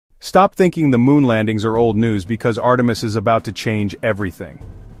Stop thinking the moon landings are old news because Artemis is about to change everything.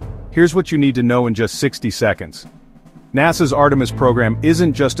 Here's what you need to know in just 60 seconds. NASA's Artemis program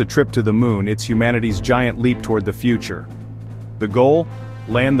isn't just a trip to the moon, it's humanity's giant leap toward the future. The goal?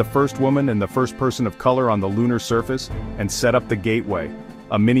 Land the first woman and the first person of color on the lunar surface, and set up the Gateway,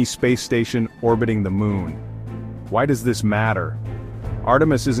 a mini space station orbiting the moon. Why does this matter?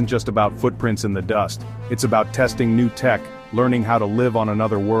 Artemis isn't just about footprints in the dust, it's about testing new tech, learning how to live on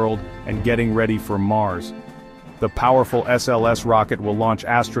another world, and getting ready for Mars. The powerful SLS rocket will launch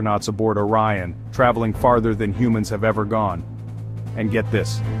astronauts aboard Orion, traveling farther than humans have ever gone. And get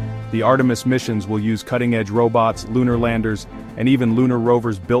this, the Artemis missions will use cutting-edge robots, lunar landers, and even lunar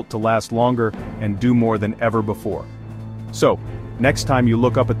rovers built to last longer and do more than ever before. So, next time you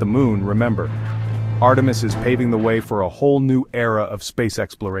look up at the moon, remember, Artemis is paving the way for a whole new era of space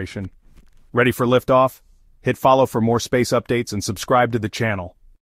exploration. Ready for liftoff? Hit follow for more space updates and subscribe to the channel.